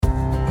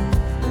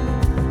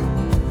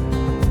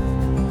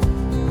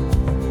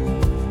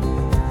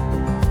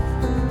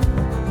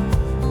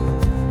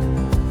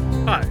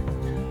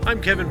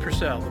I'm Kevin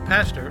Purcell, the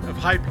pastor of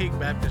High Peak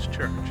Baptist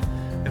Church,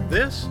 and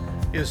this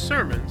is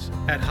Sermons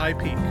at High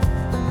Peak.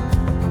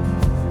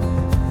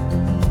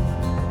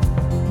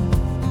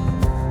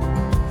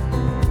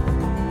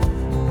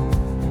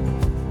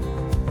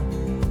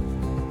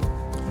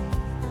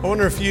 I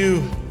wonder if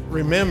you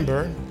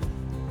remember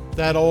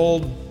that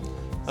old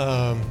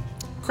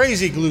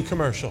Crazy Glue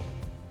commercial.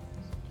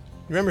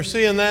 You remember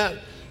seeing that?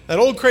 That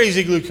old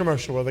Crazy Glue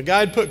commercial where the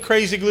guy'd put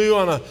crazy glue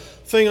on a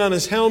thing on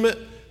his helmet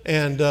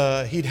and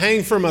he'd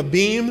hang from a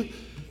beam,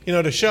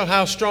 to show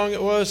how strong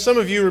it was. Some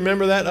of you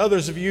remember that.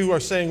 Others of you are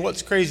saying,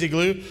 what's crazy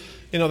glue?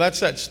 That's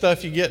that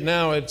stuff you get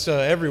now. It's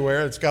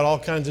everywhere. It's got all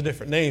kinds of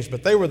different names,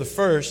 but they were the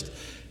first.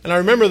 And I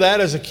remember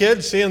that as a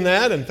kid, seeing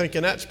that and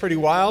thinking that's pretty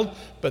wild,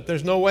 but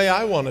there's no way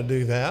I want to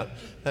do that.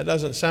 That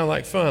doesn't sound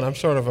like fun. I'm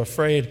sort of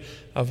afraid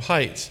of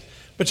heights.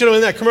 But in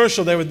that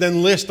commercial, they would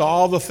then list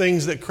all the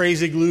things that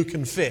crazy glue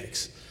can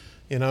fix.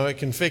 It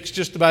can fix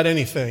just about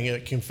anything.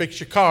 It can fix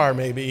your car,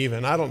 maybe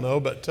even. I don't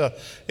know, but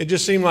it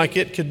just seemed like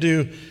it could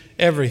do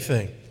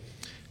everything.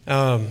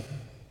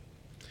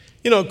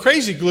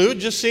 Crazy glue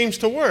just seems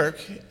to work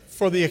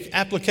for the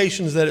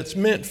applications that it's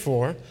meant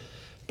for.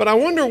 But I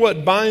wonder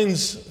what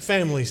binds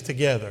families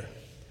together.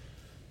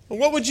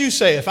 What would you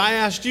say if I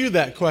asked you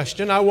that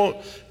question? I won't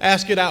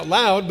ask it out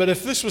loud, but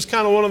if this was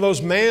kind of one of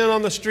those man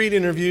on the street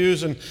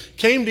interviews and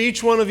came to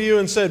each one of you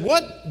and said,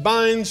 what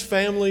binds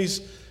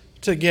families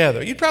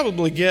together? You'd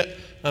probably get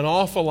an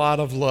awful lot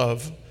of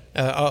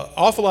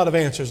awful lot of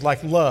answers,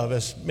 like love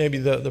as maybe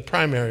the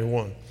primary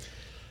one.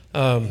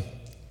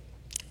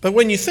 But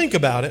when you think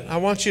about it, I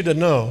want you to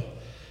know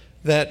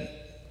that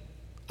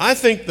I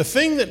think the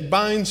thing that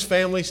binds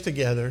families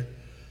together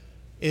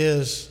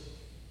is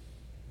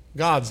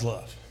God's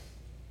love.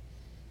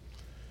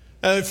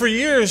 For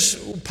years,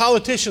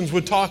 politicians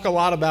would talk a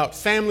lot about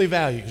family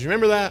values. You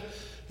remember that?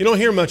 You don't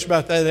hear much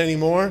about that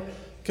anymore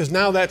because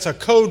now that's a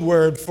code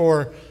word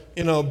for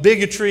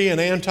bigotry and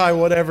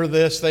anti-whatever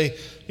this. They,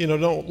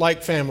 don't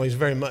like families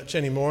very much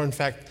anymore. In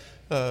fact,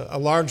 a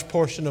large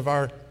portion of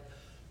our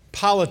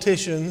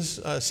politicians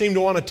seem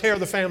to want to tear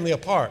the family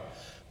apart.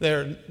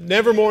 They're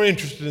never more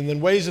interested in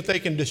ways that they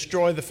can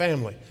destroy the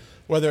family,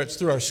 whether it's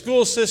through our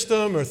school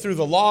system or through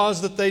the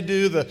laws that they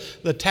do,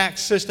 the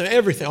tax system,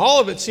 everything.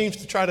 All of it seems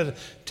to try to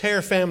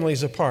tear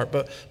families apart.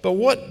 But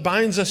what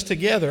binds us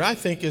together, I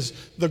think, is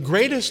the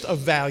greatest of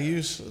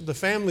values, the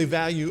family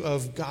value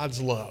of God's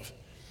love.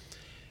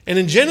 And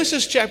in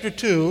Genesis chapter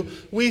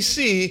 2, we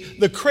see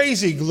the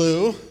crazy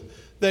glue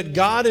that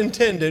God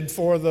intended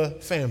for the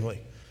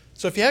family.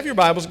 So if you have your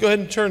Bibles, go ahead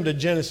and turn to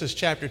Genesis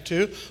chapter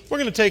 2. We're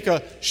going to take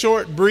a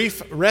short,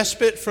 brief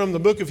respite from the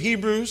book of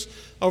Hebrews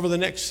over the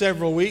next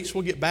several weeks.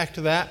 We'll get back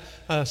to that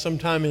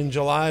sometime in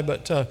July,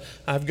 but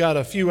I've got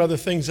a few other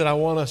things that I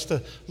want us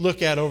to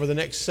look at over the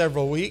next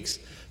several weeks.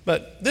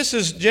 But this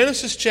is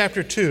Genesis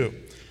chapter 2,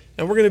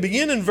 and we're going to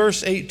begin in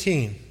verse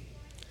 18.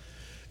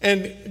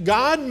 And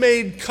God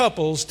made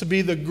couples to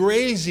be the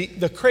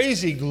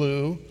crazy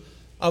glue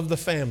of the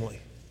family.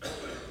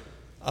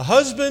 A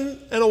husband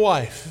and a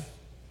wife.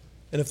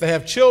 And if they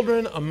have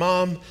children, a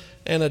mom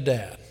and a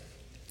dad.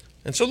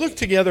 And so look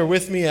together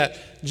with me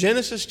at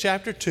Genesis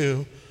chapter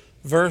 2,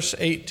 verse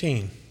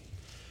 18.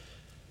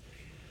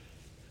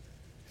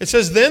 It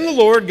says, "Then the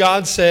Lord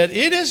God said,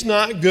 'It is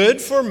not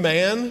good for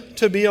man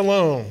to be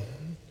alone.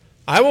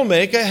 I will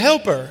make a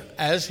helper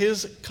as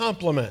his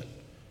complement.'"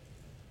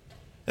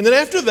 And then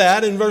after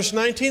that, in verse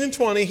 19 and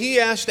 20, he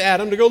asked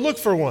Adam to go look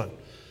for one.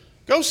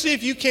 Go see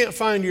if you can't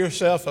find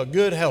yourself a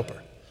good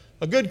helper,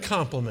 a good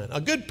complement,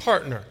 a good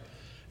partner.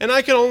 And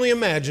I can only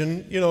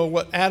imagine,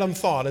 what Adam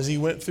thought as he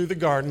went through the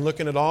garden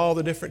looking at all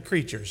the different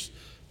creatures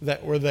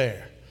that were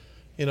there.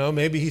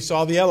 Maybe he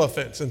saw the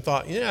elephants and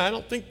thought, I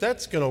don't think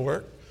that's going to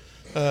work.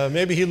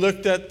 Maybe he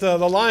looked at the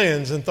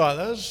lions and thought,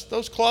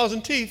 those claws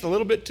and teeth, a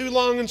little bit too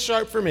long and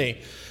sharp for me.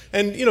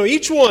 And,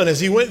 each one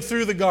as he went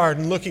through the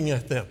garden looking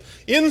at them.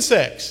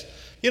 Insects.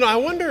 I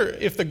wonder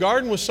if the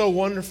garden was so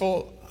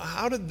wonderful,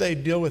 how did they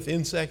deal with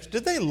insects?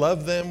 Did they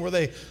love them? Were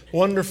they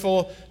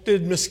wonderful?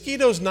 Did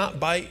mosquitoes not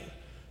bite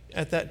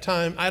at that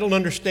time? I don't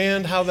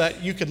understand how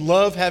that you could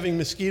love having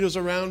mosquitoes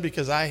around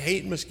because I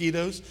hate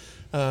mosquitoes.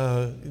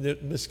 The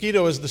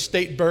mosquito is the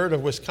state bird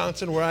of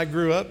Wisconsin where I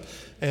grew up.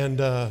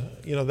 And,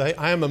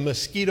 I am a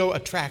mosquito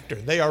attractor.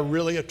 They are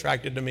really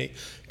attracted to me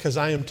because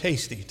I am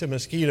tasty to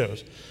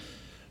mosquitoes.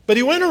 But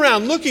he went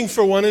around looking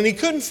for one and he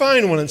couldn't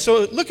find one. And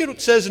so look at what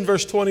it says in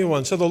verse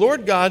 21. "So the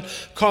Lord God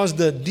caused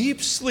a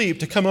deep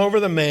sleep to come over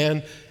the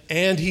man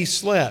and he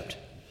slept.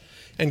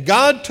 And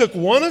God took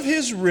one of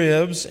his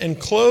ribs and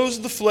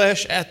closed the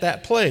flesh at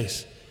that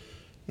place."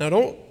 Now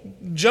don't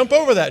jump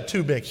over that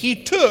too big. He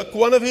took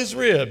one of his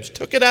ribs,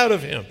 took it out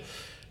of him.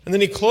 And then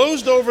he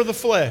closed over the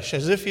flesh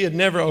as if he had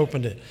never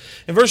opened it.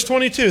 In verse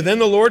 22, "Then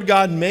the Lord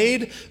God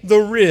made the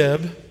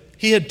rib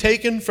he had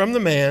taken from the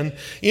man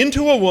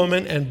into a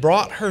woman and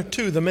brought her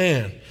to the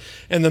man.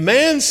 And the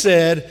man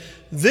said,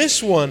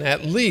 This one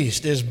at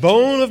least is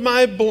bone of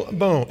my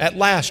bone, at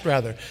last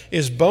rather,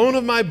 is bone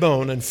of my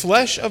bone and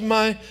flesh of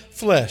my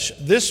flesh.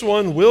 This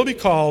one will be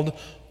called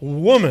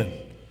woman,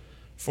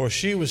 for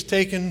she was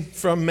taken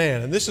from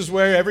man. And this is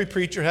where every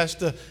preacher has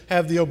to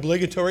have the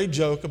obligatory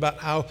joke about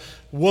how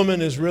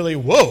woman is really,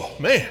 whoa,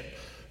 man.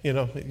 You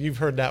know, you've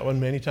heard that one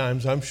many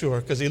times, I'm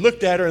sure, because he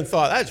looked at her and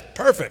thought, that's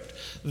perfect.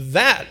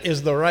 That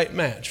is the right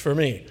match for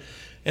me.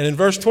 And in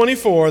verse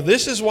 24,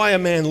 this is why a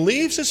man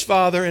leaves his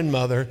father and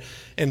mother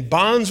and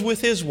bonds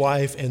with his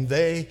wife, and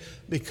they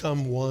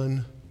become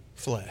one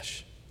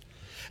flesh.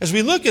 As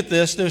we look at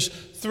this, there's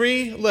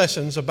 3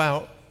 lessons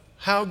about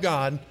how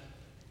God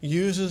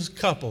uses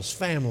couples,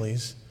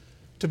 families,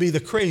 to be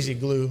the crazy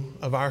glue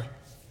of our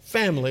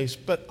families,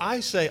 but I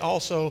say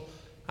also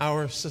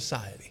our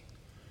society.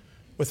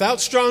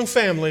 Without strong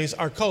families,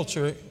 our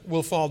culture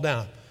will fall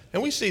down.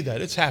 And we see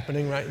that. It's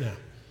happening right now.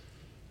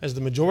 As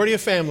the majority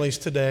of families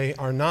today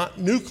are not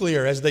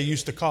nuclear, as they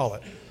used to call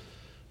it.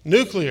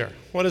 Nuclear,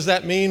 what does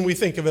that mean? We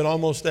think of it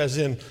almost as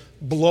in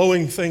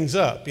blowing things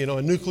up,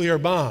 a nuclear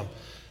bomb.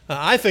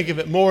 I think of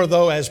it more,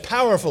 though, as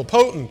powerful,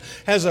 potent,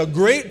 has a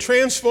great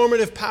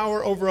transformative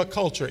power over a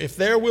culture. If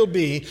there will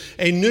be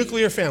a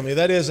nuclear family,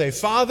 that is a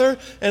father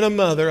and a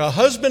mother, a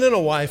husband and a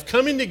wife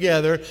coming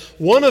together,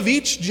 one of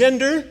each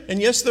gender,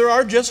 and yes, there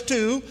are just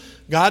 2,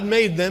 God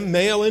made them,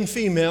 male and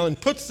female, and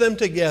puts them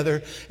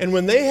together. And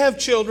when they have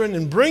children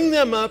and bring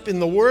them up in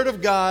the Word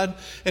of God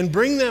and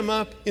bring them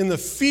up in the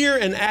fear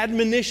and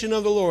admonition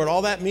of the Lord,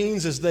 all that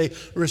means is they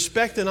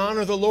respect and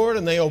honor the Lord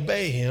and they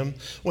obey Him.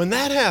 When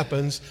that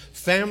happens,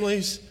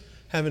 families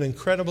have an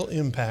incredible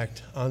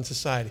impact on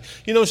society.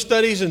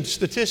 Studies and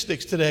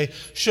statistics today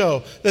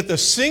show that the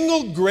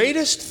single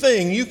greatest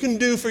thing you can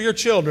do for your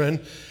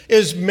children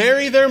is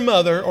marry their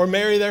mother or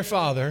marry their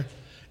father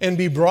and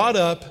be brought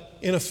up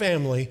in a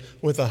family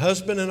with a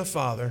husband and a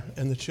father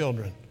and the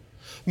children.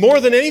 More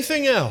than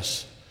anything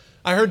else,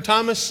 I heard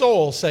Thomas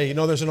Sowell say,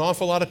 there's an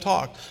awful lot of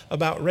talk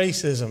about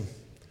racism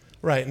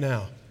right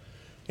now.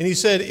 And he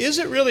said, is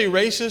it really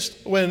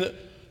racist when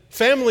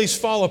families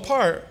fall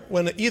apart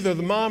when either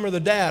the mom or the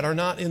dad are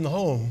not in the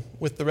home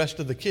with the rest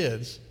of the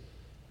kids?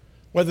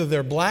 Whether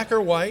they're black or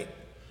white,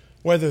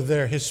 whether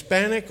they're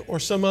Hispanic or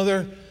some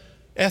other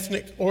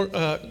ethnic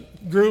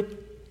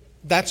group,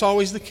 that's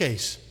always the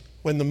case.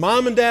 When the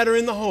mom and dad are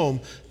in the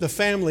home, the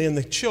family and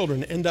the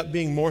children end up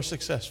being more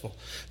successful.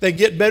 They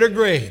get better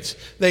grades.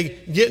 They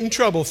get in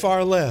trouble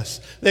far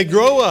less. They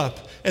grow up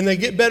and they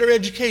get better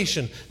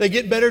education. They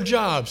get better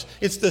jobs.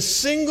 It's the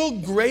single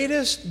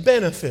greatest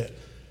benefit.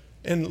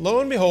 And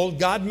lo and behold,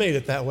 God made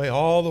it that way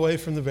all the way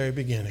from the very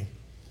beginning.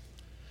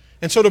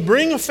 And so to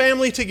bring a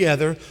family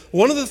together,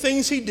 one of the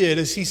things He did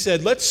is He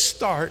said, let's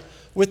start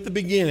with the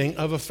beginning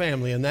of a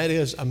family, and that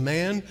is a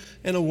man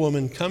and a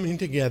woman coming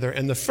together.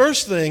 And the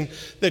first thing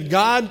that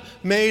God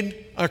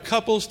made our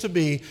couples to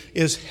be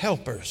is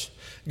helpers.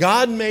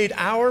 God made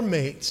our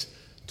mates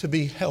to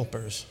be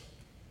helpers,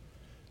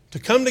 to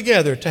come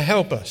together to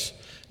help us.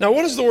 Now,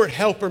 what does the word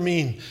helper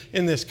mean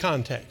in this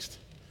context?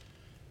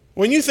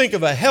 When you think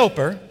of a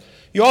helper,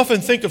 you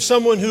often think of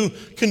someone who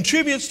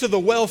contributes to the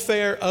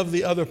welfare of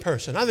the other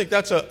person. I think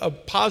that's a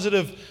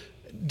positive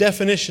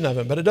definition of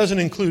it, but it doesn't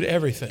include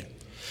everything.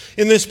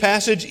 In this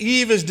passage,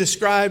 Eve is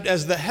described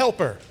as the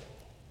helper.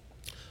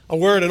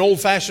 An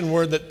old-fashioned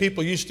word that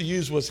people used to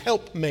use was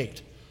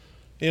helpmate.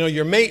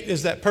 Your mate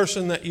is that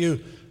person that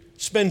you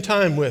spend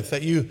time with,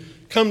 that you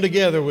come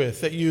together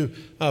with, that you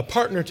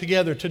partner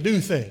together to do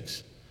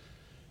things.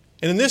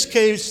 And in this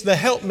case, the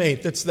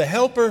helpmate, that's the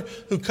helper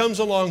who comes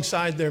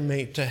alongside their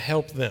mate to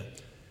help them.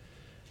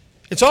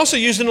 It's also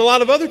used in a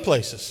lot of other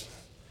places.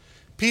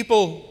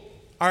 People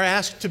are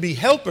asked to be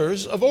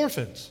helpers of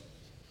orphans.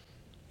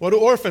 What do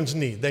orphans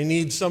need? They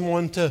need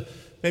someone to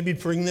maybe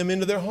bring them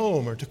into their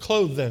home or to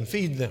clothe them,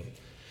 feed them.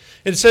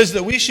 It says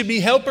that we should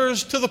be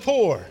helpers to the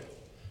poor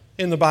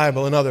in the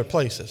Bible and other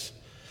places.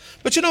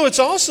 But it's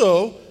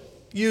also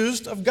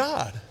used of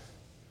God.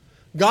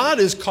 God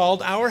is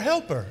called our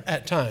helper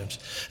at times.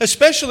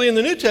 Especially in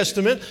the New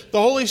Testament,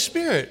 the Holy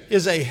Spirit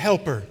is a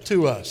helper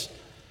to us.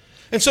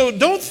 And so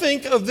don't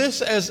think of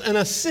this as an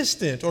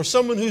assistant or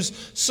someone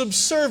who's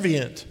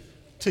subservient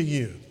to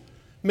you.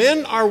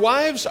 Men, our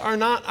wives are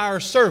not our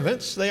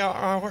servants, they are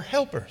our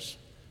helpers.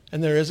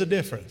 And there is a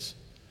difference.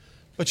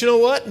 But you know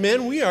what?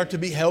 Men, we are to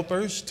be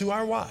helpers to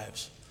our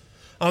wives.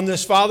 On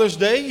this Father's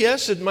Day,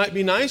 yes, it might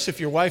be nice if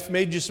your wife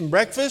made you some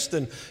breakfast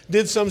and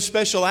did some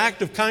special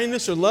act of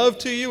kindness or love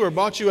to you or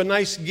bought you a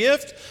nice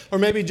gift or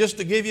maybe just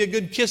to give you a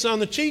good kiss on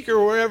the cheek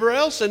or wherever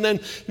else, and then,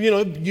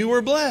 you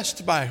were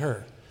blessed by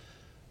her.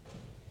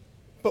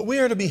 But we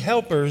are to be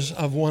helpers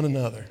of one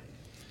another.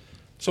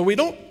 So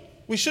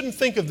we shouldn't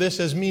think of this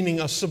as meaning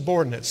a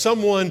subordinate,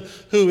 someone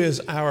who is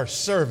our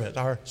servant,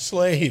 our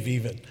slave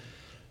even.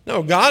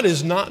 No, God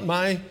is not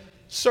my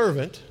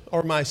servant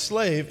or my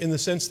slave in the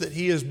sense that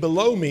He is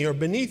below me or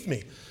beneath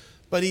me,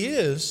 but He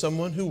is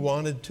someone who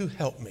wanted to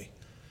help me.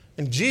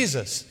 And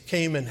Jesus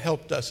came and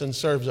helped us and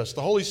serves us.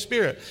 The Holy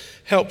Spirit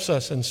helps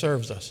us and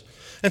serves us.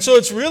 And so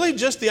it's really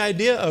just the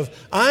idea of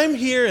I'm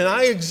here and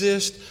I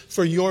exist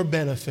for your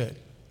benefit,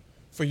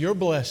 for your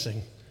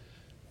blessing,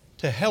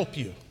 to help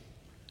you.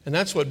 And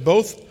that's what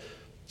both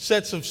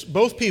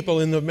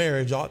people in the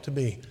marriage ought to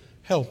be,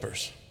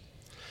 helpers.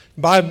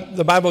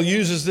 The Bible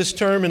uses this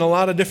term in a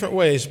lot of different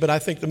ways, but I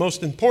think the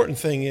most important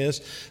thing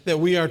is that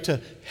we are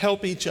to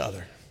help each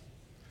other.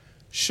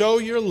 Show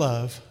your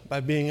love by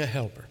being a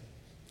helper.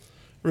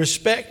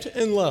 Respect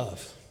and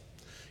love.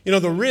 You know,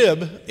 the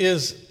rib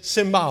is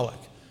symbolic.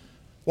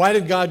 Why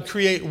did God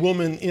create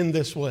woman in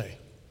this way?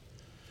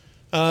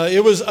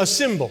 It was a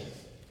symbol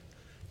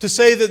to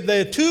say that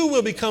the two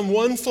will become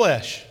one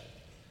flesh.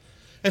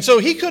 And so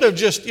he could have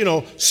just,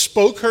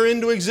 spoke her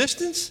into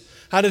existence.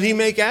 How did he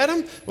make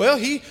Adam? Well,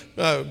 he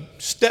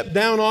stepped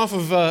down off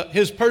of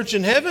his perch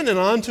in heaven and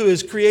onto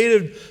his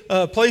created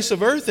place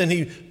of earth, and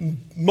he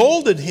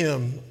molded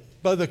him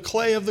by the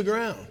clay of the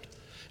ground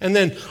and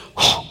then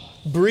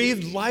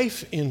breathed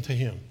life into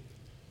him.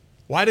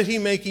 Why did he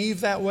make Eve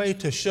that way?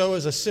 To show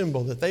as a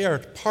symbol that they are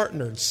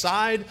partnered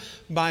side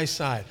by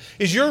side.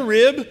 Is your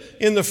rib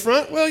in the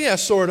front? Well, yeah,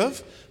 sort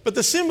of. But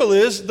the symbol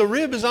is the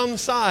rib is on the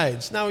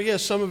sides. Now,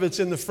 yes, some of it's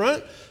in the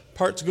front.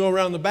 Parts go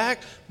around the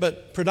back,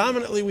 but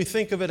predominantly we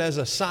think of it as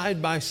a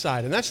side by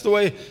side. And that's the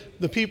way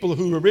the people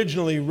who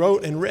originally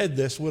wrote and read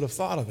this would have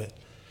thought of it.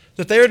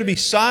 That they are to be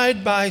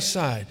side by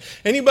side.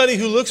 Anybody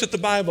who looks at the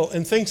Bible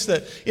and thinks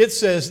that it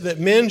says that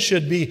men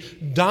should be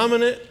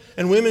dominant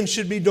and women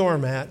should be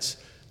doormats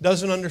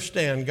doesn't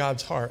understand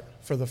God's heart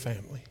for the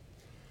family.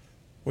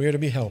 We are to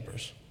be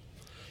helpers.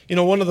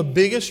 One of the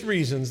biggest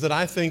reasons that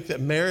I think that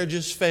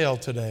marriages fail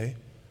today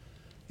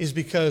is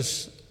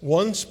because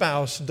one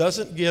spouse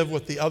doesn't give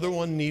what the other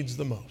one needs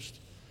the most.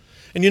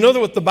 And you know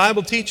what the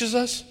Bible teaches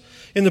us?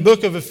 In the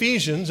book of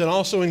Ephesians and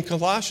also in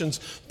Colossians,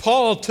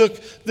 Paul took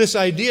this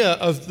idea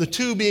of the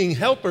two being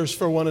helpers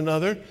for one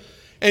another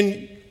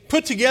and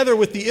put together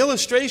with the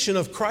illustration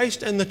of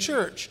Christ and the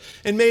church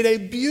and made a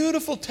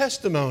beautiful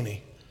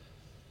testimony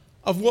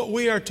of what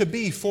we are to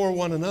be for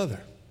one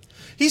another.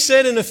 He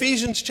said in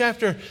Ephesians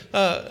chapter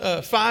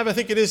 5, I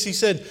think it is, he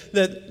said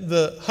that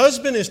the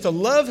husband is to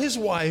love his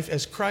wife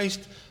as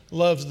Christ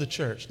loves the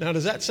church. Now,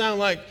 does that sound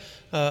like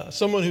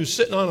someone who's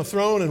sitting on a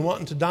throne and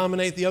wanting to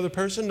dominate the other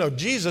person? No,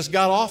 Jesus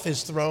got off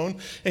his throne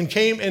and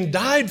came and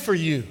died for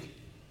you.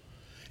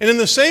 And in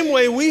the same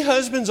way, we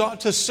husbands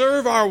ought to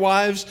serve our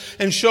wives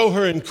and show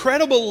her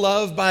incredible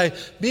love by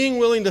being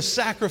willing to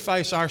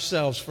sacrifice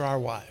ourselves for our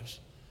wives.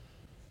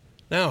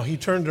 Now, he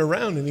turned it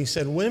around and he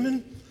said,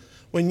 women,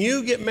 when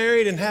you get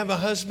married and have a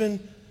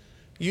husband,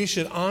 you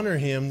should honor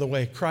him the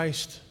way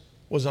Christ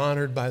was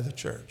honored by the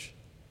church.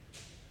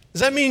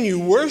 Does that mean you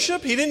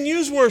worship? He didn't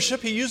use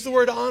worship. He used the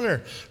word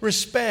honor,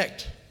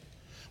 respect.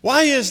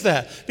 Why is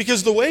that?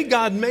 Because the way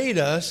God made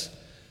us,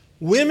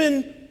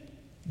 women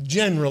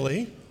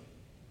generally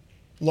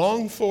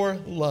long for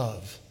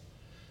love.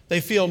 They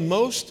feel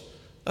most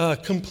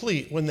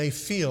complete when they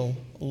feel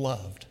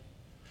loved.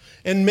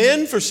 And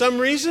men, for some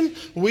reason,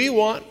 we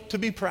want to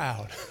be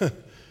proud.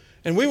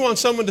 And we want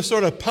someone to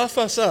sort of puff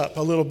us up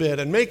a little bit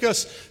and make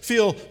us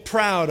feel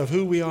proud of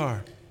who we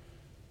are.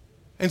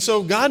 And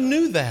so God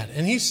knew that.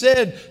 And he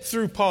said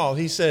through Paul,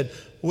 he said,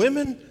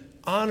 women,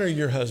 honor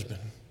your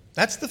husband.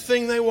 That's the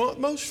thing they want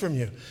most from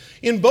you.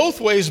 In both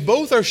ways,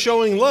 both are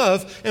showing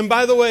love. And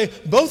by the way,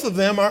 both of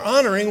them are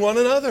honoring one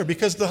another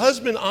because the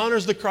husband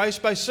honors the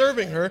Christ by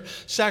serving her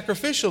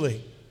sacrificially.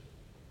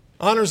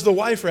 Honors the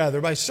wife, rather,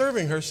 by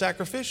serving her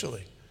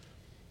sacrificially.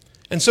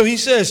 And so he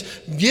says,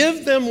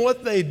 give them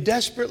what they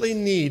desperately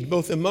need,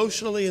 both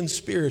emotionally and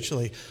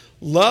spiritually.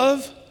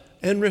 Love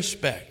and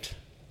respect.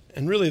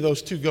 And really,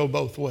 those two go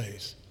both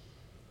ways.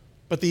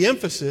 But the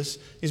emphasis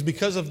is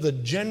because of the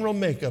general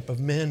makeup of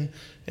men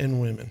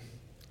and women.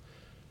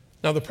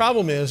 Now, the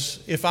problem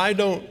is, if I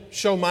don't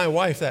show my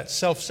wife that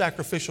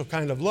self-sacrificial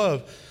kind of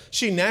love,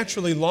 she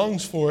naturally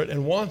longs for it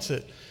and wants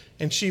it,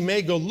 and she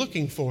may go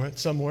looking for it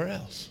somewhere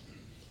else.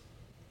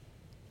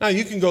 Now,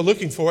 you can go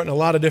looking for it in a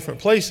lot of different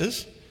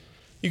places.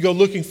 You go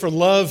looking for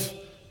love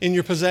in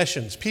your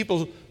possessions.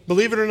 People,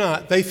 believe it or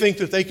not, they think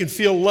that they can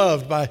feel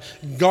loved by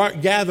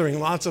gathering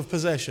lots of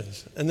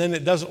possessions. And then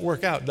it doesn't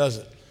work out, does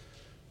it?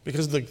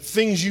 Because the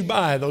things you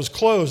buy, those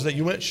clothes that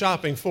you went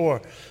shopping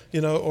for,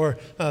 or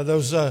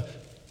those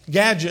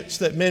gadgets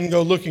that men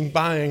go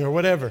buying or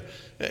whatever,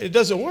 it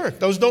doesn't work.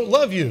 Those don't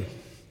love you.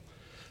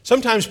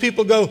 Sometimes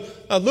people go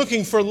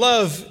looking for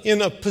love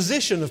in a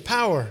position of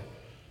power.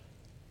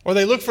 Or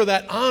they look for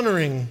that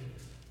honoring,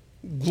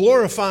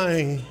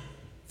 glorifying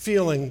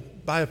feeling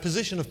by a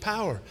position of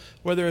power,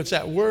 whether it's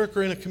at work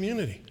or in a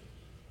community.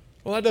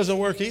 Well, that doesn't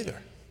work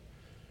either.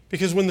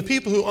 Because when the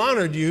people who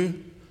honored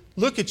you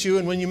look at you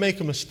and when you make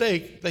a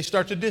mistake, they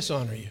start to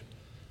dishonor you.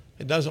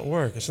 It doesn't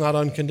work. It's not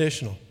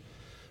unconditional.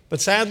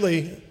 But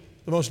sadly,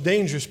 the most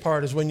dangerous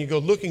part is when you go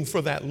looking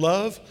for that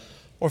love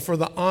or for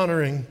the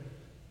honoring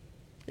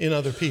in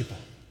other people,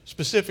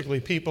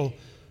 specifically people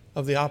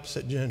of the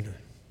opposite gender.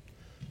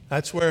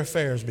 That's where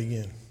affairs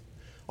begin.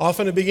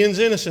 Often it begins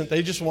innocent.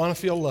 They just want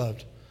to feel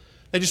loved.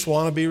 They just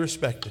want to be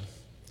respected.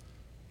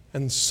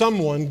 And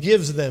someone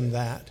gives them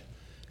that,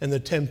 and the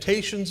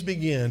temptations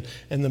begin,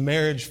 and the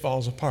marriage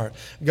falls apart.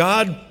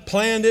 God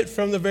planned it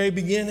from the very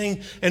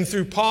beginning, and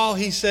through Paul,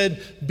 he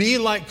said, be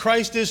like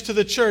Christ is to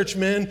the church,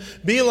 men.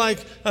 Be like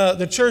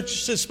the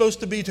church is supposed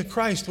to be to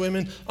Christ,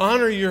 women.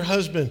 Honor your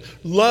husband.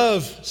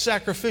 Love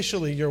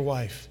sacrificially your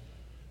wife.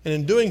 And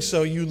in doing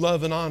so, you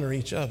love and honor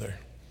each other.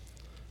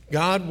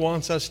 God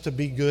wants us to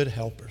be good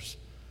helpers.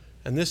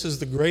 And this is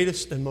the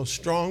greatest and most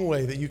strong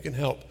way that you can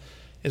help,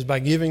 is by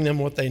giving them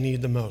what they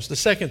need the most. The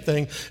second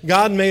thing,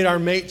 God made our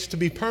mates to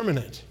be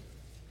permanent.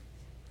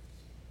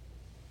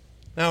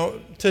 Now,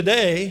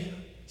 today,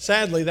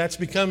 sadly, that's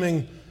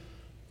becoming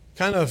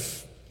kind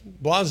of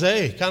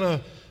blasé, kind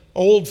of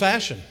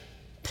old-fashioned.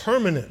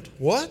 Permanent.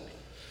 What?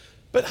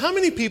 But how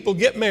many people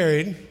get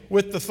married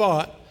with the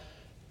thought,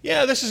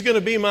 yeah, this is going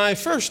to be my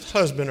first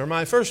husband or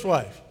my first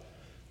wife?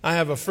 I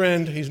have a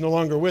friend, he's no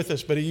longer with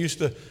us, but he used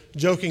to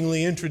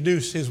jokingly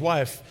introduce his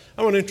wife.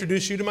 I want to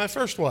introduce you to my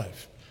first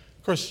wife.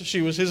 Of course,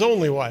 she was his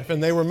only wife,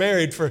 and they were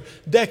married for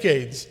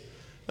decades.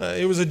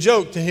 It was a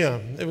joke to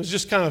him. It was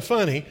just kind of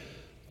funny.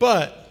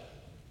 But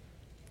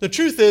the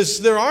truth is,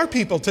 there are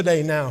people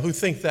today now who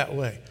think that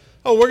way.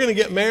 Oh, we're going to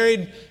get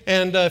married,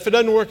 and if it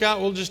doesn't work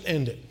out, we'll just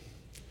end it.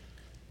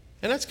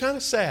 And that's kind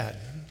of sad,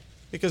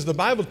 because the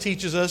Bible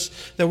teaches us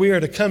that we are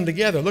to come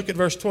together. Look at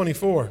verse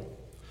 24.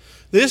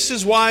 This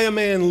is why a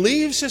man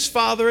leaves his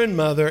father and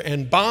mother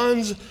and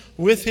bonds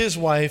with his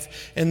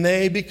wife, and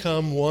they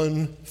become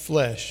one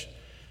flesh.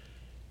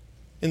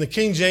 In the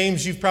King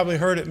James, you've probably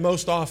heard it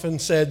most often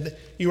said,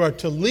 you are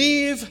to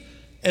leave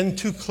and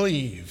to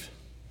cleave.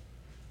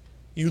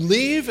 You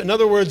leave, in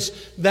other words,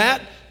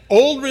 that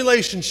old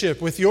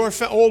relationship with your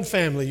old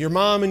family, your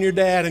mom and your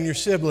dad and your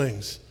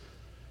siblings.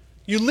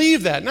 You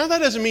leave that. Now, that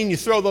doesn't mean you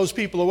throw those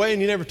people away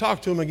and you never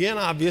talk to them again,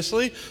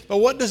 obviously. But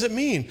what does it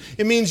mean?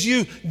 It means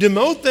you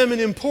demote them in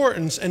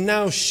importance, and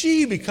now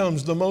she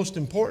becomes the most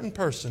important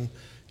person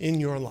in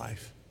your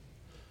life.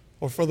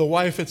 Or for the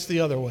wife, it's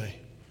the other way.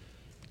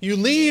 You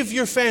leave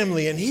your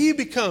family, and he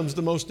becomes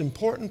the most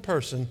important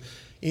person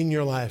in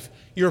your life.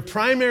 Your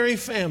primary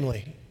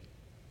family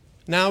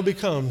now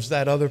becomes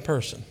that other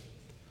person.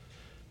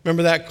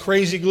 Remember that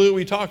crazy glue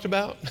we talked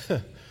about?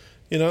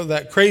 You know,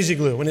 that crazy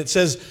glue. When it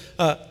says,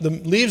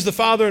 leaves the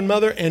father and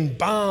mother and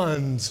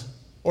bonds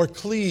or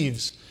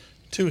cleaves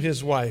to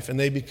his wife, and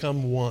they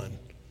become one.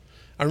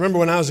 I remember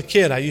when I was a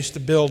kid, I used to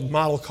build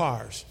model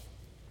cars.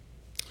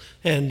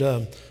 And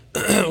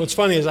what's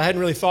funny is I hadn't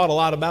really thought a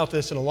lot about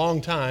this in a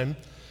long time.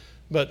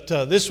 But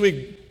this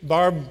week,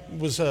 Barb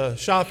was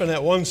shopping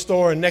at one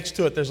store, and next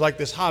to it, there's like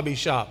this hobby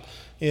shop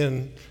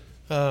in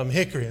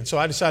Hickory. And so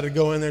I decided to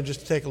go in there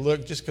just to take a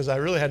look, just because I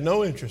really had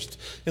no interest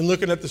in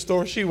looking at the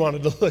store she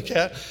wanted to look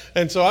at.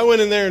 And so I went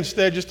in there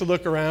instead just to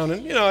look around.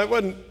 And, you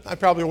know, I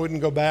probably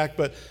wouldn't go back.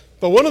 But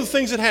one of the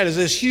things it had is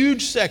this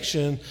huge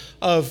section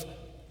of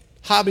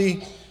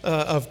hobby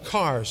of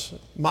cars,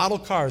 model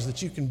cars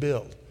that you can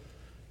build.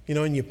 You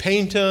know, and you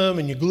paint them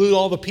and you glue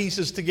all the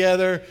pieces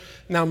together.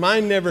 Now,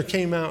 mine never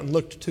came out and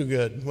looked too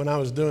good when I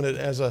was doing it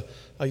as a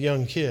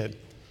young kid.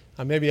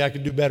 Maybe I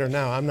could do better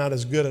now. I'm not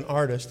as good an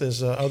artist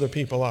as other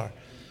people are.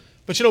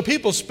 But, you know,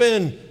 people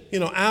spend,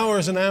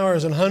 hours and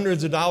hours and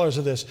hundreds of dollars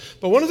of this.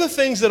 But one of the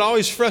things that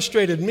always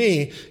frustrated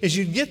me is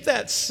you'd get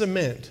that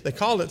cement. They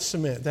called it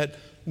cement, that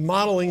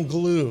modeling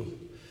glue.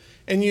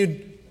 And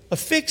you'd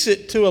affix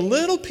it to a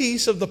little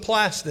piece of the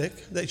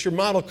plastic that your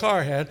model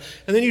car had,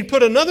 and then you'd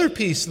put another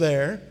piece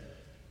there,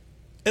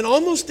 and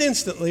almost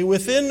instantly,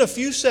 within a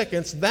few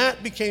seconds,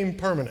 that became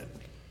permanent.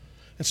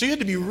 And so you had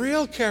to be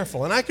real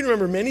careful. And I can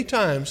remember many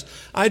times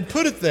I'd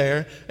put it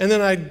there, and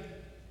then I'd,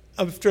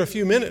 after a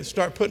few minutes,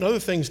 start putting other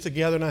things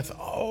together, and I thought,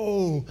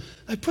 oh,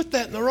 I put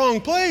that in the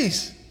wrong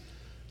place.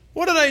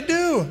 What did I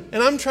do?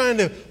 And I'm trying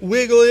to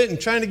wiggle it and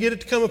trying to get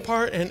it to come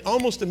apart, and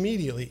almost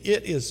immediately,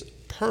 it is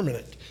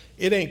permanent.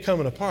 It ain't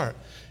coming apart.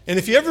 And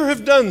if you ever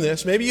have done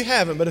this, maybe you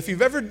haven't, but if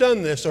you've ever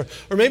done this, or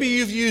maybe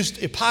you've used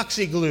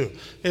epoxy glue,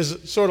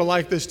 is sort of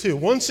like this too.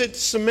 Once it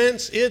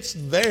cements, it's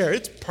there.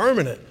 It's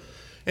permanent.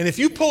 And if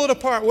you pull it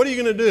apart, what are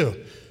you going to do?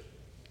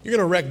 You're going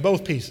to wreck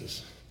both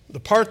pieces.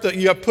 The part that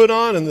you put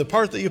on and the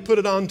part that you put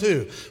it on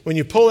too. When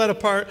you pull that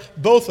apart,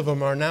 both of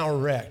them are now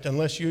wrecked,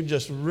 unless you're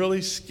just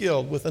really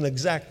skilled with an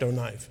X-Acto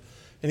knife.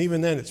 And even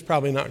then, it's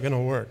probably not going to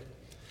work.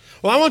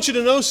 Well, I want you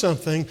to know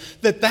something,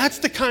 that's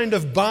the kind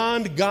of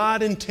bond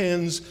God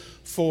intends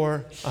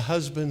for a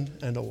husband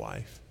and a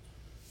wife.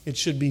 It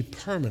should be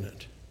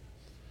permanent.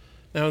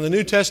 Now, in the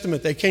New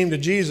Testament, they came to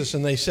Jesus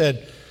and they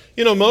said,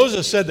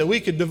 Moses said that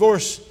we could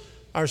divorce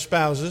our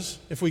spouses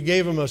if we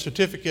gave them a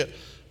certificate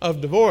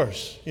of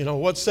divorce.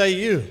 What say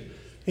you?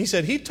 He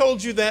said, he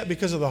told you that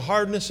because of the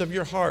hardness of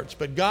your hearts.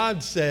 But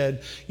God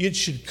said, you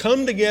should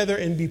come together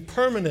and be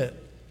permanent.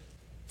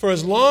 For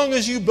as long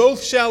as you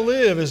both shall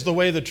live, is the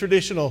way the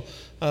traditional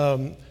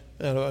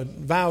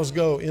vows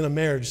go in a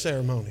marriage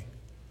ceremony.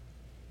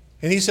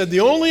 And he said the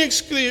only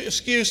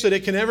excuse that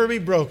it can ever be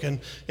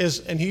broken is,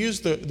 and he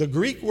used the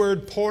Greek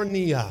word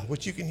porneia,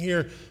 which you can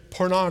hear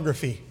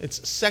pornography.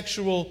 It's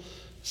sexual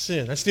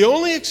sin. That's the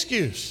only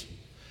excuse.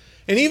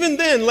 And even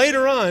then,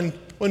 later on,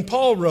 when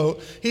Paul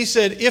wrote, he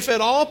said, if at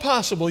all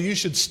possible, you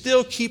should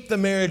still keep the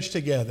marriage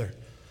together.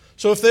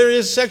 So if there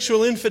is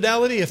sexual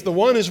infidelity, if the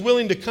one is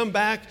willing to come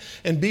back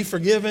and be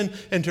forgiven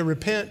and to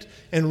repent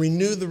and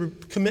renew the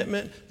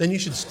commitment, then you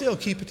should still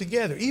keep it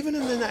together, even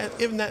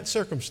in that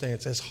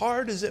circumstance, as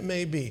hard as it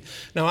may be.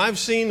 Now, I've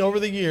seen over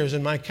the years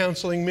in my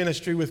counseling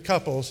ministry with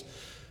couples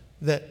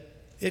that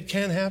it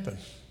can happen.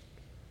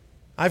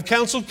 I've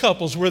counseled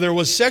couples where there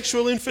was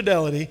sexual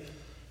infidelity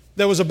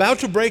that was about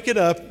to break it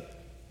up.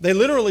 They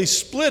literally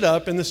split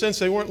up in the sense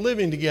they weren't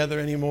living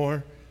together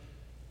anymore.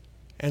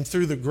 And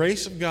through the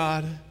grace of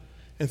God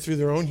and through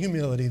their own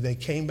humility, they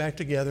came back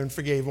together and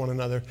forgave one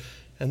another.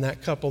 And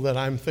that couple that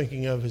I'm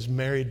thinking of is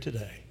married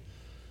today.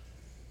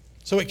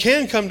 So it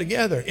can come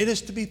together. It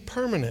is to be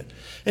permanent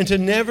and to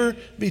never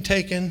be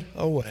taken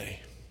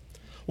away.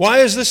 Why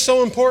is this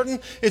so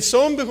important? It's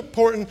so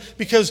important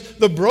because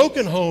the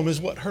broken home is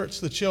what hurts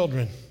the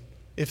children,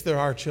 if there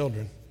are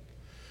children.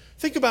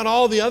 Think about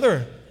all the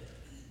other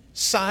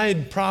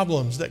side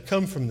problems that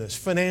come from this,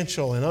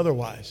 financial and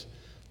otherwise.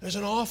 There's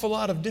an awful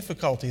lot of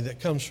difficulty that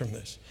comes from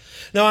this.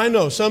 Now, I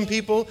know some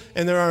people,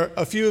 and there are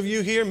a few of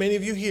you here, many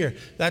of you here,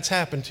 that's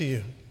happened to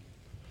you.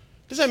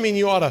 Does that mean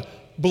you ought to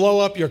blow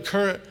up your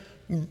current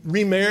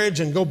remarriage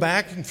and go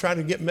back and try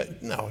to get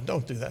No,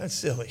 don't do that. That's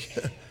silly.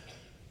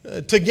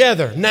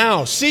 Together,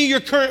 now, see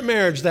your current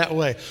marriage that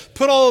way.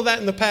 Put all of that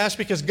in the past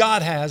because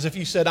God has, if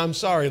you said, I'm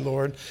sorry,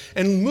 Lord,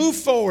 and move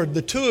forward,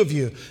 the two of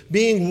you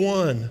being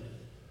one.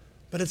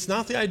 But it's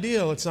not the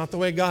ideal. It's not the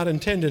way God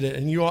intended it,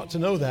 and you ought to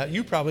know that.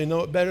 You probably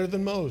know it better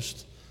than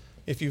most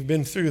if you've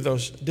been through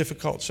those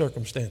difficult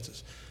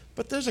circumstances.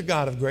 But there's a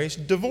God of grace.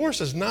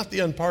 Divorce is not the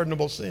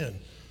unpardonable sin.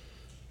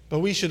 But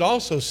we should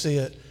also see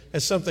it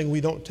as something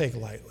we don't take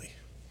lightly.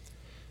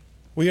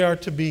 We are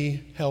to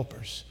be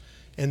helpers,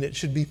 and it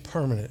should be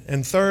permanent.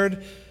 And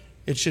third,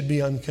 it should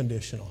be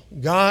unconditional.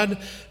 God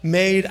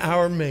made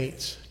our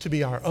mates to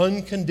be our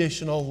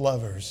unconditional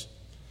lovers.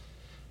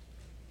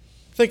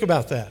 Think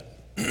about that.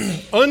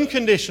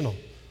 Unconditional.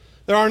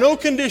 There are no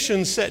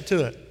conditions set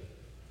to it.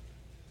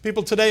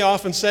 People today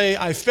often say,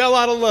 I fell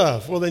out of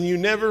love. Well, then you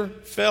never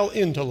fell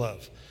into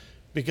love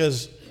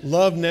because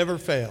love never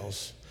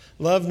fails.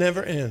 Love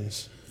never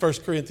ends, 1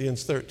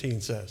 Corinthians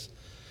 13 says.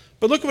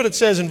 But look what it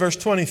says in verse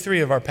 23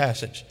 of our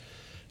passage.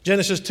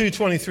 Genesis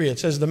 2:23, it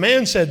says, the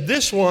man said,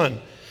 this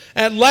one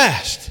at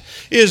last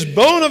is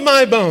bone of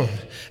my bone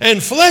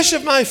and flesh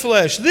of my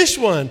flesh. This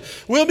one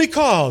will be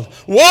called,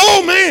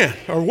 woe man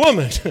or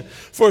woman,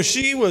 for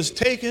she was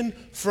taken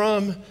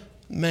from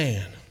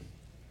man.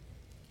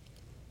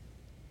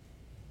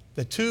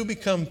 The two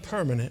become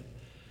permanent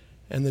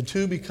and the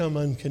two become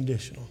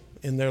unconditional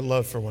in their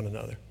love for one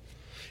another.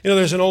 You know,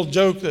 there's an old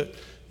joke that,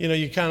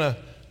 you kind of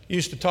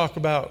used to talk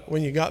about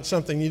when you got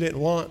something you didn't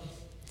want.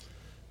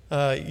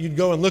 You'd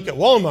go and look at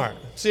Walmart,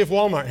 see if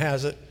Walmart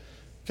has it.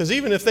 Because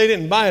even if they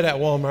didn't buy it at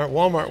Walmart,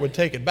 Walmart would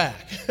take it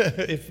back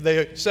if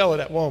they sell it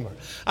at Walmart.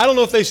 I don't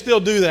know if they still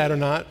do that or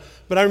not,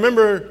 but I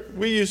remember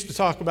we used to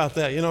talk about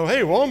that. Hey,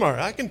 Walmart,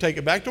 I can take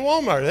it back to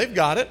Walmart. They've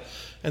got it,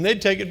 and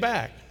they'd take it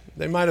back.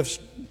 They might have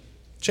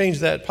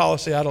changed that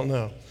policy, I don't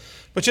know.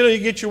 But you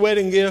get your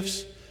wedding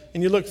gifts,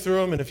 and you look through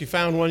them, and if you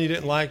found one you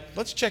didn't like,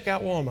 let's check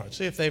out Walmart,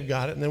 see if they've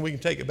got it, and then we can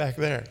take it back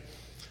there.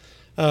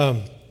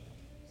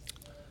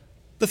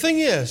 The thing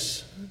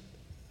is,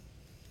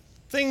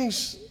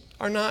 things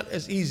are not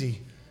as easy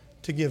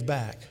to give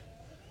back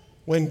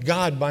when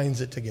God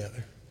binds it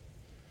together.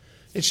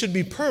 It should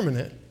be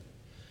permanent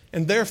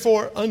and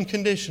therefore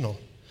unconditional.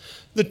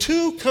 The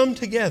two come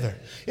together.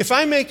 If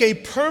I make a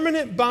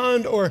permanent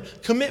bond or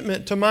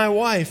commitment to my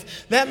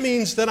wife, that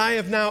means that I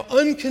have now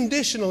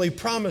unconditionally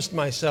promised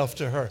myself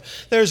to her.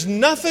 There's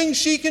nothing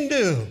she can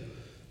do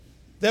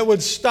that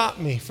would stop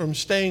me from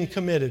staying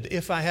committed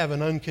if I have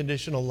an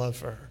unconditional love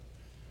for her.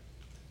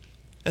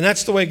 And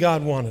that's the way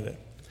God wanted it.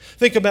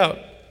 Think about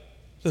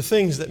the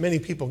things that many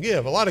people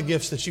give. A lot of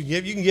gifts that you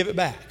give, you can give it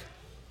back.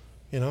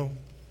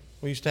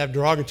 We used to have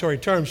derogatory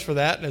terms for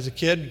that as a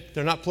kid.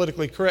 They're not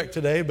politically correct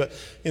today, but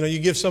you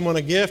give someone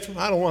a gift,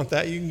 I don't want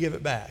that, you can give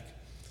it back.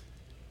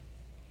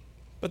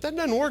 But that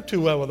doesn't work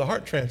too well with a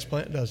heart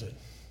transplant, does it?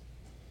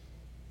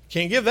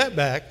 Can't give that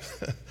back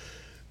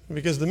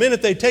because the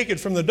minute they take it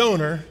from the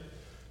donor,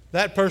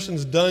 that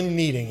person's done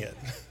needing it.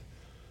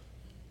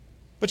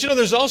 But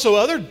there's also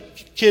other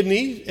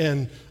kidney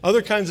and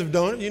other kinds of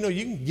donors. You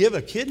can give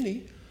a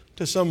kidney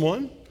to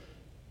someone,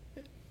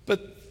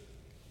 but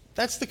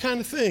that's the kind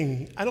of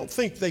thing. I don't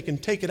think they can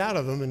take it out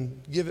of them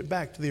and give it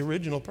back to the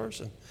original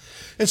person.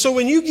 And so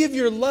when you give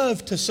your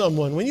love to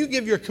someone, when you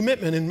give your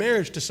commitment in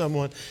marriage to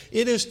someone,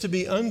 it is to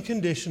be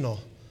unconditional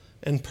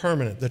and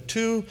permanent. The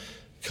two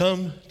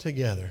come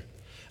together.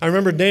 I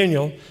remember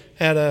Daniel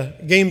had a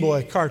Game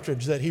Boy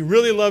cartridge that he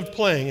really loved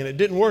playing, and it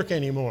didn't work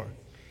anymore.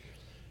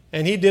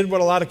 And he did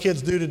what a lot of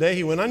kids do today.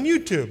 He went on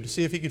YouTube to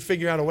see if he could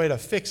figure out a way to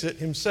fix it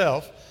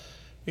himself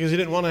because he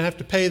didn't want to have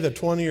to pay the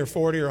 20 or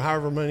 40 or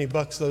however many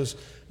bucks those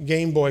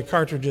Game Boy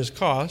cartridges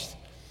cost.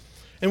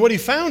 And what he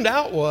found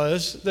out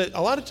was that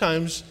a lot of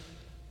times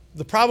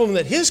the problem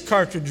that his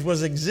cartridge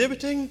was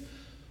exhibiting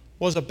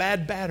was a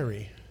bad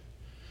battery.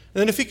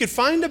 And then if he could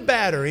find a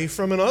battery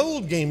from an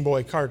old Game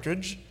Boy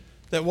cartridge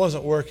that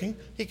wasn't working,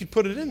 he could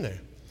put it in there.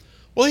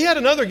 Well, he had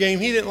another game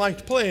he didn't like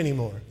to play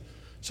anymore.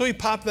 So he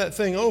popped that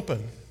thing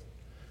open,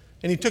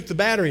 and he took the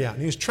battery out,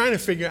 and he was trying to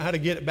figure out how to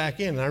get it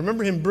back in. And I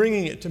remember him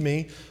bringing it to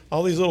me,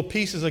 all these little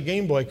pieces of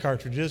Game Boy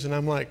cartridges, and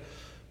I'm like,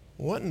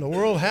 what in the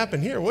world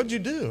happened here? What'd you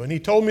do? And he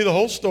told me the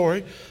whole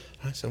story.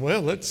 I said,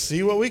 well, let's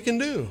see what we can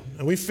do.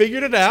 And we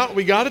figured it out.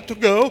 We got it to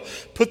go,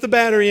 put the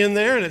battery in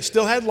there, and it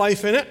still had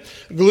life in it,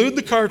 glued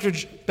the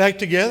cartridge back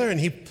together, and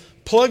he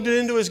plugged it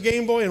into his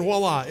Game Boy, and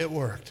voila, it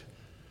worked.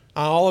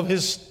 All of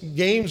his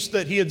games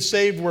that he had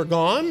saved were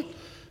gone,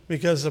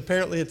 because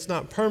apparently it's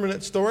not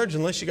permanent storage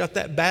unless you got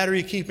that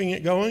battery keeping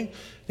it going.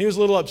 He was a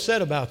little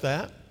upset about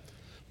that.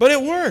 But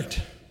it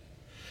worked.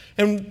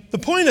 And the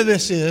point of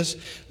this is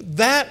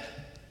that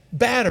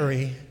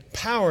battery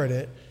powered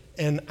it,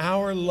 and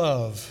our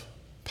love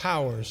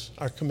powers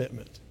our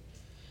commitment.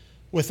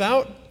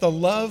 Without the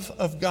love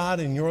of God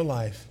in your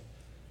life,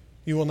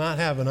 you will not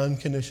have an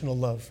unconditional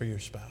love for your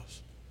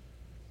spouse.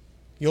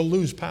 You'll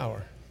lose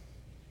power.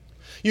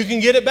 You can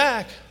get it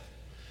back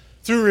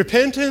through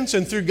repentance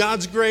and through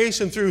God's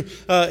grace and through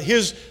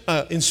His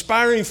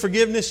inspiring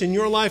forgiveness in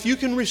your life. You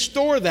can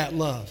restore that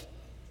love.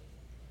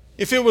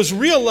 If it was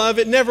real love,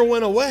 it never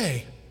went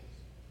away.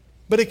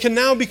 But it can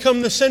now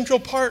become the central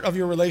part of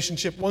your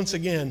relationship once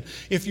again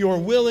if you're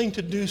willing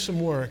to do some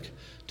work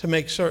to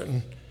make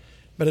certain.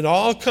 But it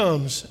all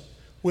comes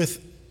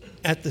with,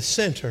 at the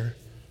center,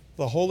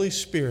 the Holy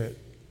Spirit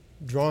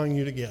drawing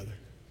you together.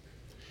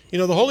 You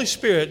know, the Holy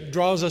Spirit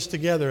draws us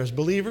together as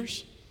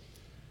believers.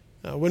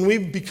 When we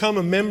become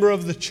a member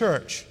of the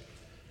church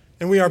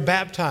and we are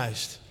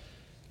baptized,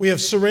 we have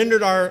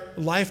surrendered our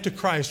life to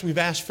Christ. We've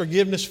asked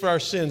forgiveness for our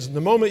sins. And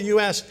the moment you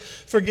ask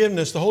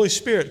forgiveness, the Holy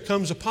Spirit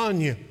comes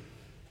upon you.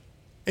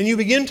 And you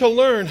begin to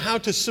learn how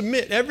to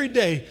submit every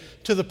day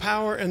to the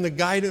power and the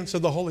guidance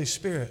of the Holy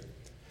Spirit.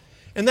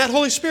 And that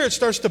Holy Spirit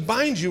starts to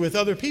bind you with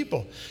other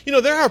people. You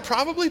know, there are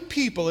probably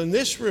people in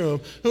this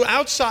room who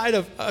outside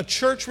of a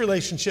church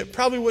relationship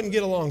probably wouldn't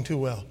get along too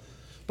well.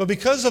 But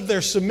because of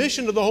their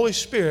submission to the Holy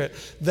Spirit,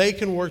 they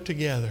can work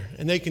together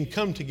and they can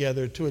come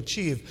together to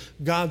achieve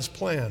God's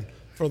plan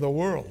for the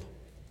world.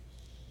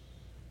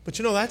 But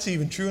you know, that's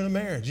even true in a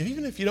marriage.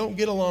 Even if you don't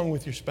get along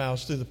with your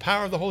spouse, through the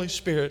power of the Holy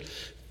Spirit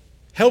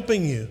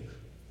helping you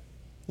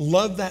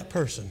love that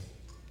person,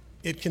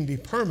 it can be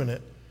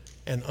permanent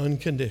and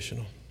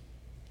unconditional.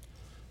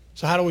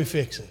 So how do we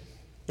fix it?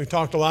 We've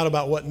talked a lot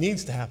about what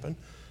needs to happen.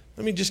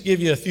 Let me just give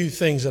you a few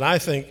things that I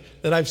think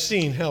that I've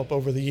seen help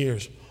over the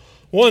years.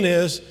 One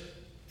is,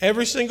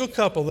 every single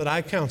couple that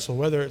I counsel,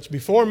 whether it's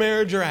before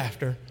marriage or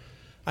after,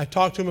 I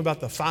talk to them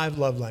about the 5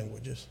 love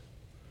languages.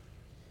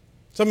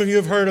 Some of you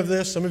have heard of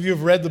this. Some of you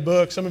have read the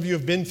book. Some of you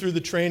have been through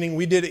the training.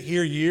 We did it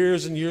here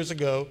years and years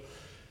ago.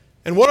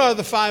 And what are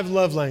the 5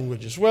 love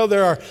languages? Well,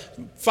 there are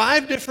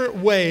 5 different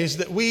ways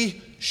that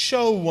we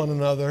show one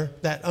another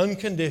that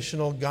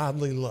unconditional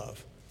godly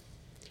love.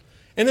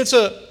 And it's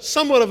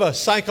somewhat of a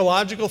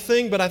psychological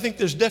thing, but I think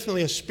there's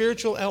definitely a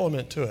spiritual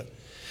element to it.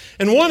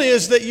 And one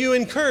is that you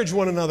encourage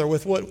one another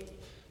with what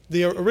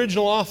the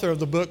original author of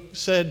the book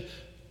said,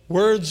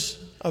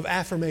 words of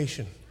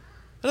affirmation.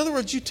 In other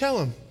words, you tell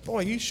them,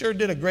 boy, you sure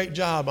did a great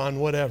job on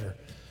whatever.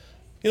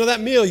 You know,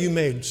 that meal you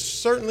made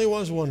certainly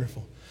was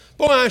wonderful.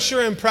 Boy, I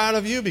sure am proud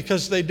of you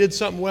because they did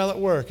something well at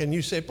work. And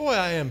you say, boy,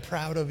 I am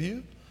proud of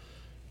you.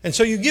 And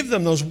so you give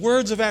them those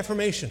words of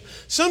affirmation.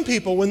 Some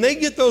people, when they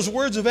get those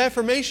words of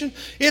affirmation,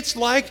 it's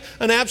like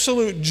an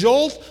absolute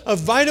jolt of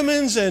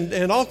vitamins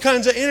and all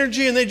kinds of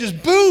energy, and they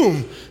just,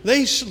 boom,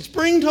 they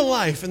spring to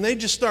life, and they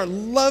just start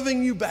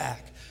loving you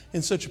back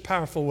in such a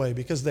powerful way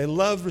because they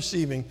love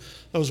receiving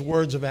those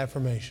words of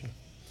affirmation.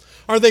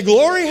 Are they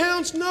glory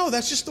hounds? No,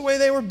 that's just the way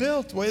they were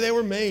built, the way they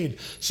were made.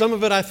 Some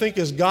of it, I think,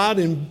 is God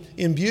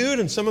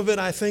imbued, and some of it,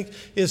 I think,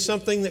 is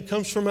something that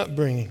comes from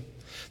upbringing.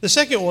 The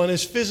second one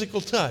is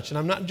physical touch, and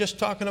I'm not just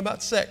talking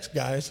about sex,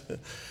 guys.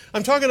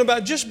 I'm talking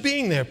about just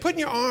being there, putting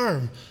your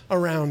arm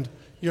around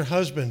your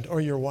husband or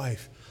your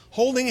wife,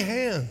 holding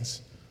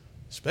hands,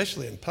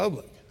 especially in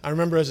public. I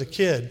remember as a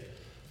kid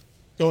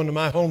going to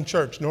my home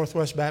church,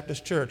 Northwest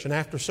Baptist Church, and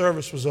after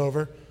service was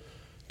over,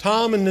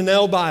 Tom and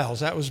Nanelle Biles,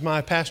 that was my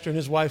pastor and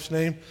his wife's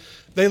name,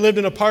 they lived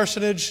in a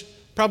parsonage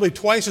probably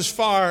twice as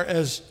far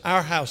as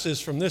our house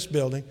is from this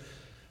building,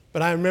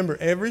 but I remember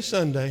every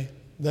Sunday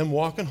them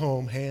walking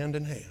home hand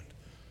in hand.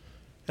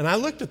 And I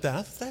looked at that,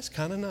 I thought, that's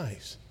kind of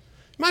nice.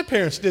 My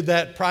parents did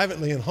that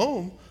privately in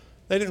home.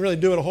 They didn't really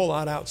do it a whole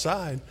lot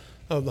outside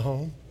of the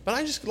home. But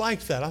I just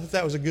liked that. I thought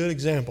that was a good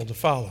example to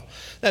follow.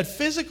 That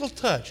physical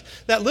touch,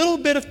 that little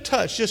bit of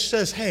touch just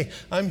says, hey,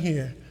 I'm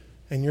here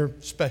and you're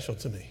special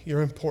to me.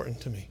 You're important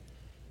to me.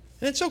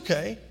 And it's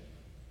okay.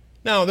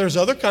 Now, there's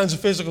other kinds of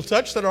physical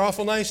touch that are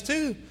awful nice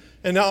too.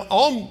 And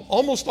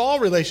almost all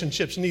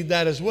relationships need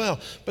that as well.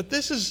 But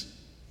this is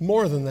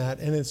more than that,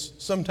 and it's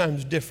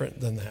sometimes different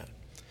than that.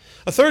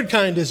 A third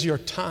kind is your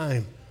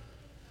time.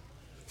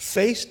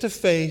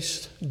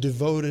 Face-to-face,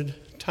 devoted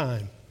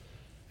time.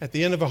 at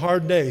the end of a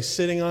hard day,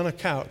 sitting on a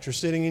couch or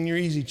sitting in your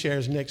easy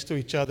chairs next to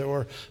each other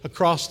or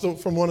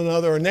from one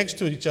another or next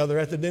to each other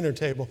at the dinner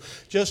table,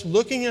 just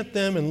looking at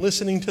them and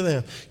listening to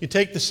them. You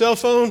take the cell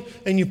phone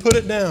and you put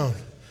it down,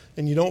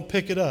 and you don't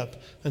pick it up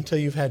until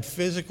you've had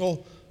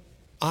physical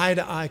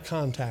eye-to-eye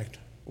contact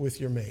with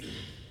your mate.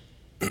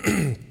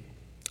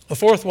 The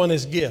fourth one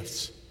is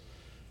gifts.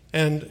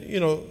 And,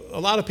 a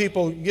lot of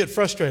people get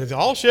frustrated.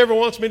 All she ever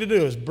wants me to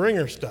do is bring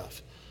her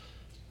stuff.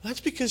 That's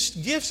because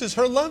gifts is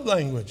her love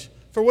language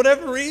for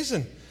whatever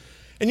reason.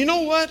 And you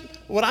know what?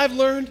 What I've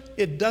learned,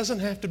 it doesn't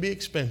have to be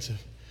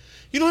expensive.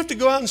 You don't have to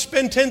go out and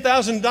spend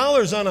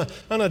 $10,000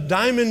 on a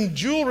diamond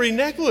jewelry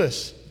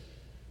necklace.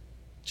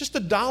 Just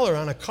 $1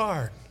 on a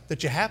card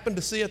that you happen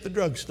to see at the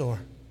drugstore.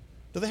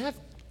 Do they have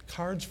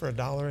cards for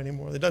 $1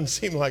 anymore? It doesn't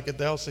seem like it.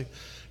 They all see,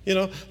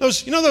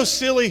 those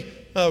silly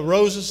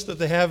roses that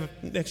they have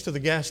next to the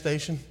gas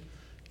station.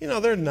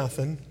 They're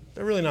nothing.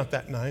 They're really not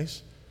that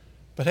nice.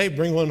 But hey,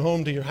 bring one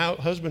home to your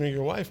husband or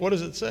your wife. What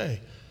does it say?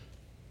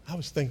 I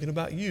was thinking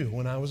about you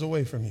when I was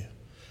away from you.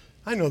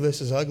 I know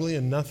this is ugly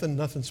and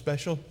nothing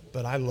special,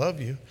 but I love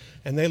you.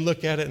 And they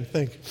look at it and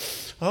think,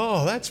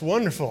 oh, that's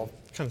wonderful.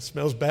 It kind of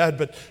smells bad,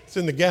 but it's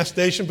in the gas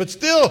station. But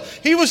still,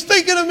 he was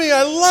thinking of me.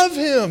 I love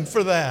him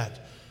for that.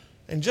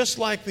 And just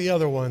like the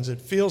other ones,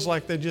 it feels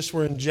like they just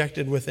were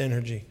injected with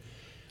energy.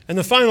 And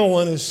the final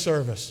one is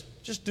service.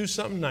 Just do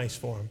something nice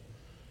for them.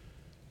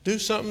 Do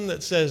something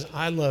that says,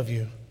 I love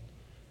you,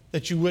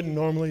 that you wouldn't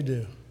normally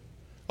do,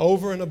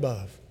 over and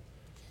above.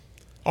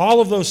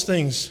 All of those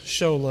things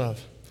show love.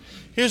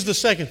 Here's the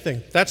second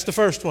thing. That's the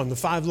first one, the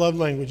 5 love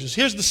languages.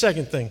 Here's the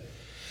second thing.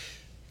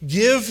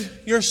 Give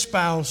your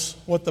spouse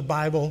what the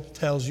Bible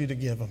tells you to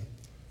give them.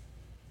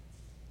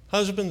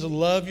 Husbands,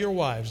 love your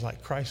wives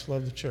like Christ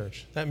loved the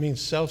church. That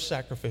means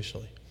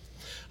self-sacrificially.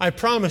 I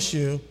promise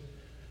you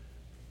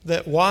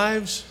that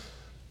wives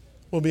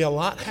will be a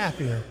lot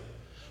happier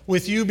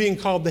with you being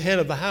called the head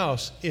of the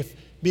house if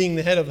being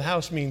the head of the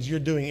house means you're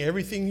doing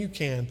everything you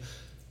can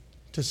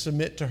to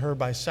submit to her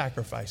by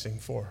sacrificing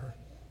for her,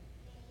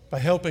 by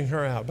helping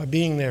her out, by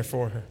being there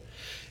for her.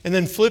 And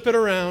then flip it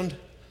around.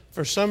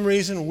 For some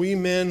reason, we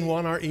men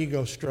want our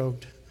ego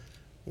stroked.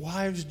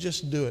 Wives,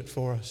 just do it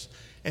for us,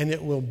 and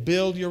it will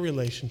build your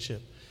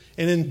relationship.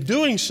 And in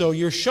doing so,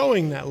 you're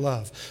showing that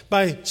love.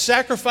 By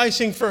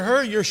sacrificing for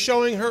her, you're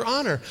showing her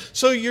honor.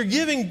 So you're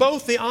giving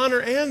both the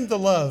honor and the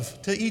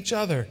love to each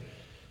other.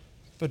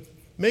 But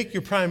make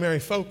your primary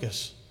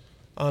focus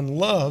on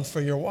love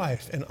for your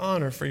wife and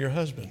honor for your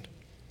husband.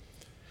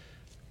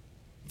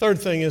 Third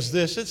thing is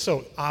this. It's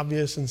so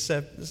obvious and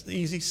it's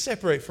easy.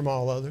 Separate from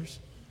all others.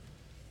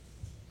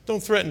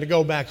 Don't threaten to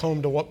go back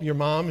home to your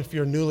mom if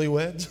you're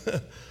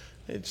newlyweds.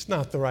 It's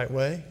not the right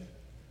way.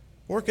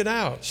 Work it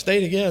out. Stay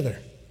together.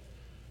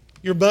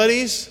 Your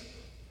buddies,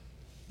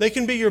 they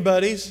can be your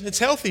buddies. It's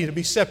healthy to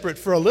be separate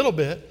for a little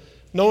bit,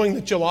 knowing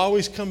that you'll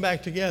always come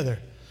back together.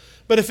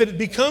 But if it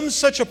becomes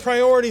such a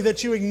priority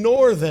that you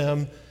ignore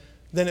them,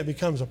 then it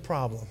becomes a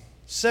problem.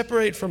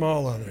 Separate from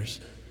all others.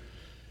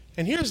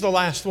 And here's the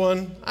last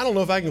one. I don't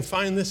know if I can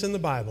find this in the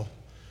Bible.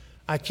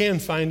 I can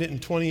find it in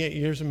 28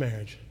 years of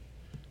marriage.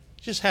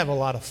 Just have a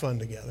lot of fun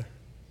together.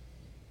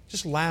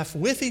 Just laugh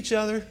with each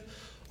other.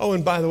 Oh,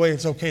 and by the way,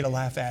 it's okay to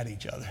laugh at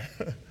each other.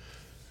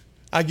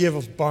 I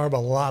give Barb a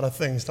lot of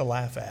things to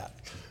laugh at,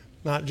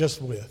 not just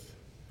with.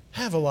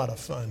 Have a lot of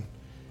fun.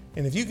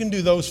 And if you can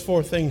do those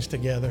 4 things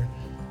together,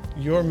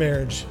 your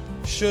marriage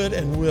should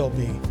and will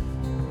be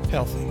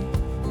healthy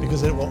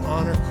because it will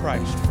honor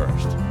Christ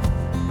first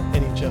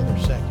and each other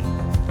second.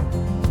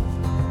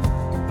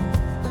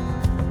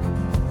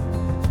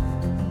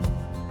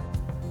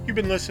 You've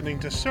been listening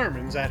to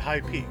Sermons at High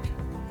Peak.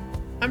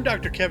 I'm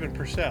Dr. Kevin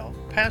Purcell,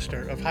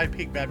 pastor of High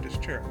Peak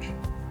Baptist Church.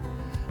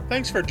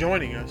 Thanks for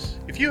joining us.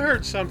 If you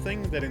heard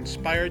something that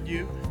inspired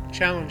you,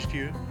 challenged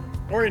you,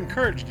 or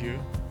encouraged you,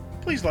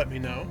 please let me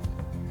know.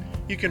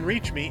 You can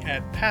reach me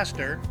at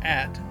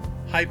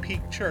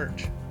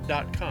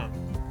pastor@highpeakchurch.com.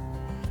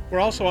 We're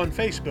also on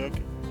Facebook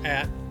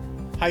at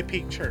High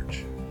Peak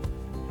Church.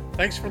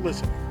 Thanks for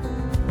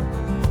listening.